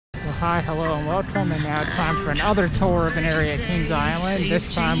Hi, hello, and welcome. And now it's time for another tour of an area at Kings Island.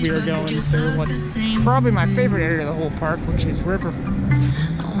 This time we are going to what's probably my favorite area of the whole park, which is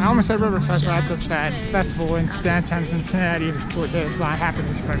I almost said River Festival. That's that festival in downtown Cincinnati that I happen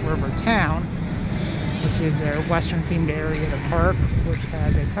to spread Rivertown, which is a western themed area of the park, which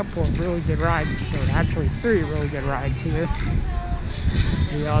has a couple of really good rides, or actually 3 really good rides here.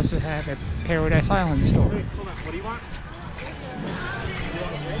 We also have a Paradise Island store. Hold on, what do you want?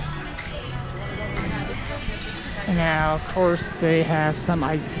 And now, of course, they have some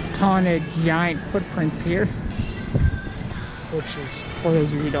iconic giant footprints here, which is, for those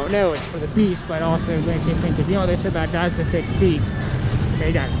of you who don't know, it's for the beast, but also makes you think of, you know, they said about guys with big feet.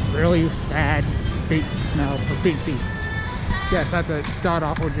 They got really bad feet smell for big feet. Yes, that's a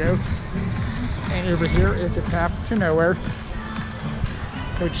god-awful joke. And over here is a path to nowhere,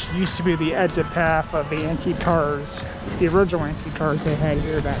 which used to be the exit path of the antique cars, the original antique cars they had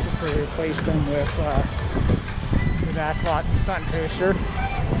here back before they replaced them with the back lot and stunt coaster,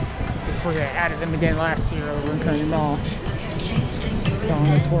 before they added them again last year over in Coney Mall. So on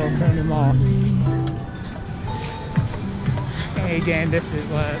the tour of Coney Mall. And again, this is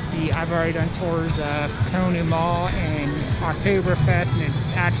I've already done tours of Coney Mall and Oktoberfest and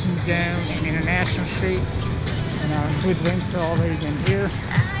its Action Zone and International Street. And I'll include links to all those in here.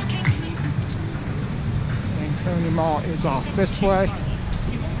 And Coney Mall is off this way.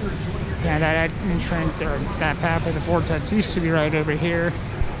 Yeah, that entrance, or that path of the vortex used to be right over here.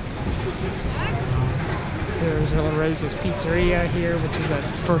 There's Little Rose's Pizzeria here, which is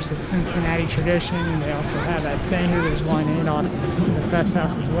of course a Cincinnati tradition. And they also have that saying here. There's one in on the Fest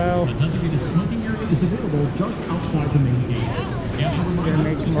House as well. A designated smoking area is available just outside the main gate. We're going to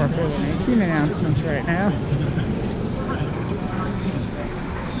make more COVID-19 announcements right now.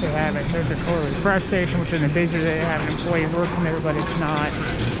 They have a Coca-Cola refresh station, which in the busy they have an employee working there, but it's not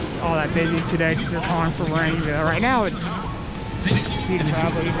all that busy today because they're calling for rain. Right now it's beautiful.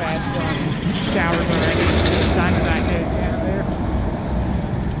 We've had some showers already. Diamondback is down there.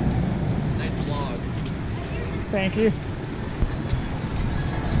 Nice vlog. Thank you.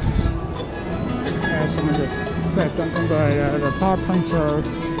 Yeah, someone just said something, but the paw prints are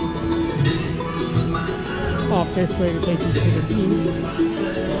off this way to take you to the east.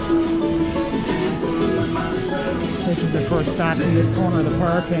 Which is of course back in this corner of the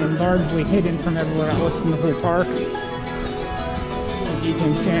park and largely hidden from everywhere else in the whole park. You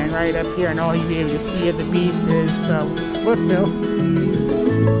can stand right up here and all you'll be able to see of the beast is the lift hill,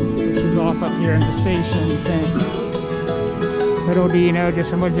 which is off up here in the station thing. Little do you know, just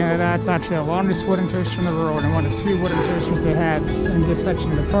from looking at that, it's actually the longest wooden coaster in the world and one of 2 wooden coasters they have in this section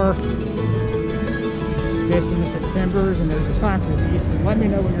of the park. This and the September's, and there's a sign for the beast. And let me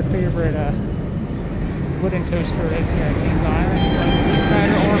know what your favorite wooden coaster is here at Kings Island, like Beast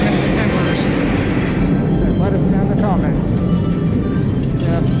Rider or Miss September's. So let us know in the comments.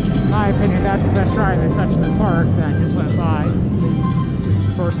 In my opinion, that's the best ride in this section of the park that I just went by.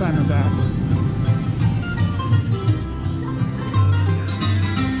 First Diamondback.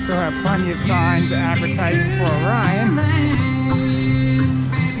 Still have plenty of signs advertising for Orion.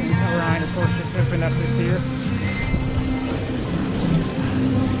 Orion, of course, just opened up this year.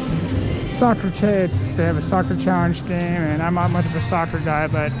 They have a soccer challenge game, and I'm not much of a soccer guy,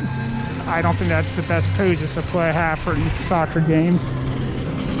 but I don't think that's the best poses to play half for these soccer games.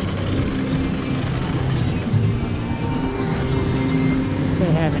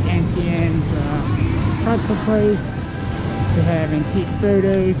 They have an Antien's pretzel place. They have antique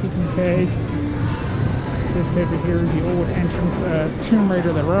photos you can take. This over here is the old entrance of Tomb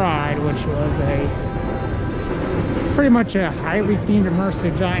Raider the Ride, which was pretty much a highly themed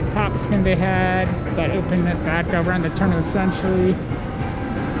immersive giant top spin they had that opened it back around the turn of the century.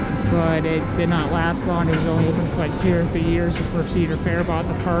 But it did not last long. It was only open for like 2 or 3 years before Cedar Fair bought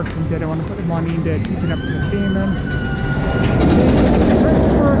the park and didn't want to put the money into keeping up with the theme.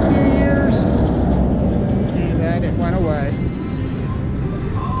 For a few years, and then it went away.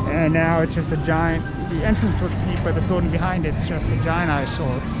 And now it's just a giant, the entrance looks neat, but the building behind it's just a giant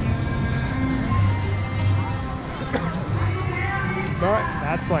eyesore. But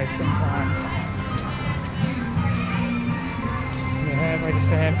that's life sometimes. They have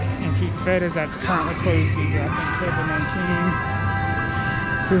antique photos that's currently closed due to COVID-19.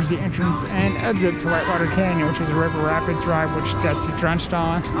 Here's the entrance and exit to Whitewater Canyon, which is a river rapids ride which gets you drenched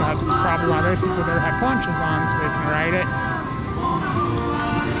on. That's probably why those people there have ponchos on so they can ride it.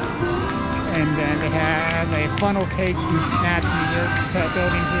 And then they have a funnel cakes and snacks and desserts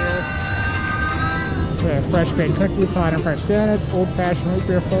building here. Fresh baked cookies, hot and fresh donuts, old-fashioned root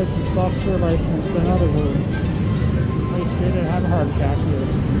beer floats, and soft serve ice, in other words. Place good to have a heart attack here.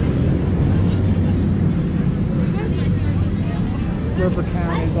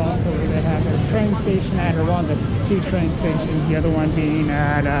 Rivertown is also where they have their train station at, or one of the two train stations, the other one being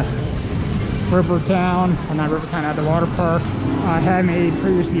at Rivertown, well, not Rivertown, at the water park. I had made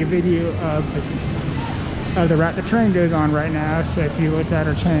previously a video of the route the train goes on right now, so if you looked at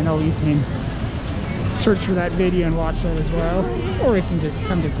our channel, you can search for that video and watch that as well, or you can just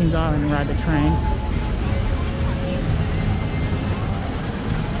come to Kings Island and ride the train.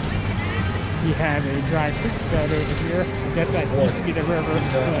 You have a dry creek bed over here. I guess that used to be the river, but this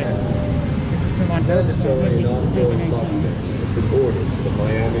is the one that the order to the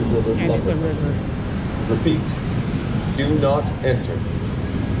Miami River and the river. Repeat, do not enter.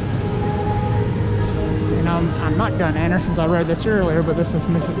 And I'm not done entering since I rode this earlier, but this is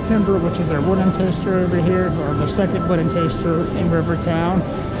Mississippi Timber, which is our wooden coaster over here, or the second wooden coaster in Rivertown,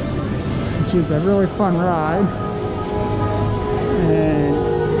 which is a really fun ride.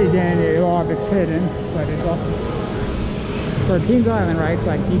 And again, a lot of it's hidden, but it's also for Kings Island, right? It's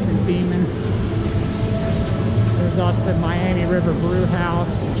like decent theming. There's also the Miami River Brew House,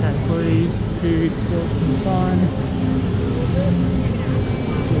 which has brews, food, sports, and fun.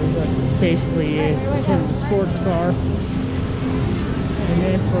 There's basically a kind of sports bar. And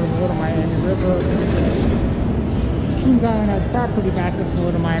then for the Little Miami River, Kings Island has property back up the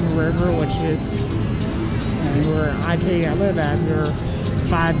Little Miami River, which is where I live at. We're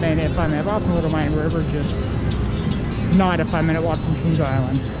 5-minute walk from Little Miami River, just not a 5-minute walk from Kings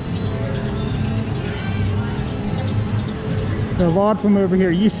Island. The log flume over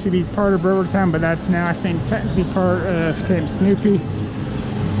here used to be part of Rivertown, but that's now, I think, technically part of Camp Snoopy.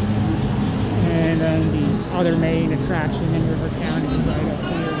 And then the other main attraction in Rivertown is right up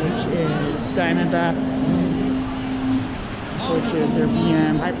here, which is Diamondback, which is their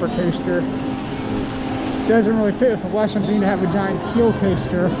BM hyper coaster. Doesn't really fit with a Western thing to have a giant steel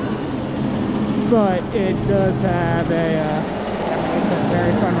coaster, but it does have it's a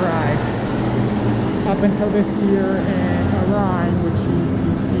very fun ride. Up until this year, and Orion, which you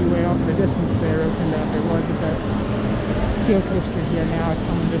can see way off in the distance there, opened up. It was the best steel coaster here. Now it's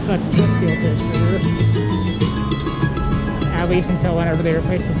only the second best steel coaster here, at least until whenever they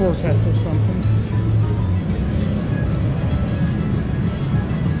replace the Vortex or something.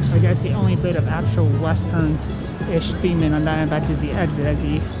 I guess the only bit of actual Western-ish theming on Diamondback is the exit as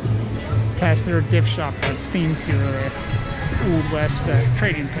you pass through a gift shop that's themed to an Old West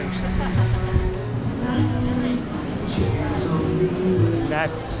trading post.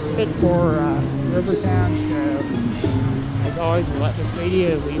 That's it for Rivertown. So, as always, we'll let this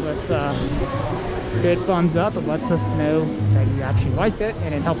video leave us a good thumbs up. It lets us know that you actually liked it,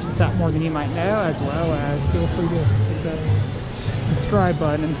 and it helps us out more than you might know, as well as feel free to hit the subscribe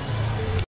button.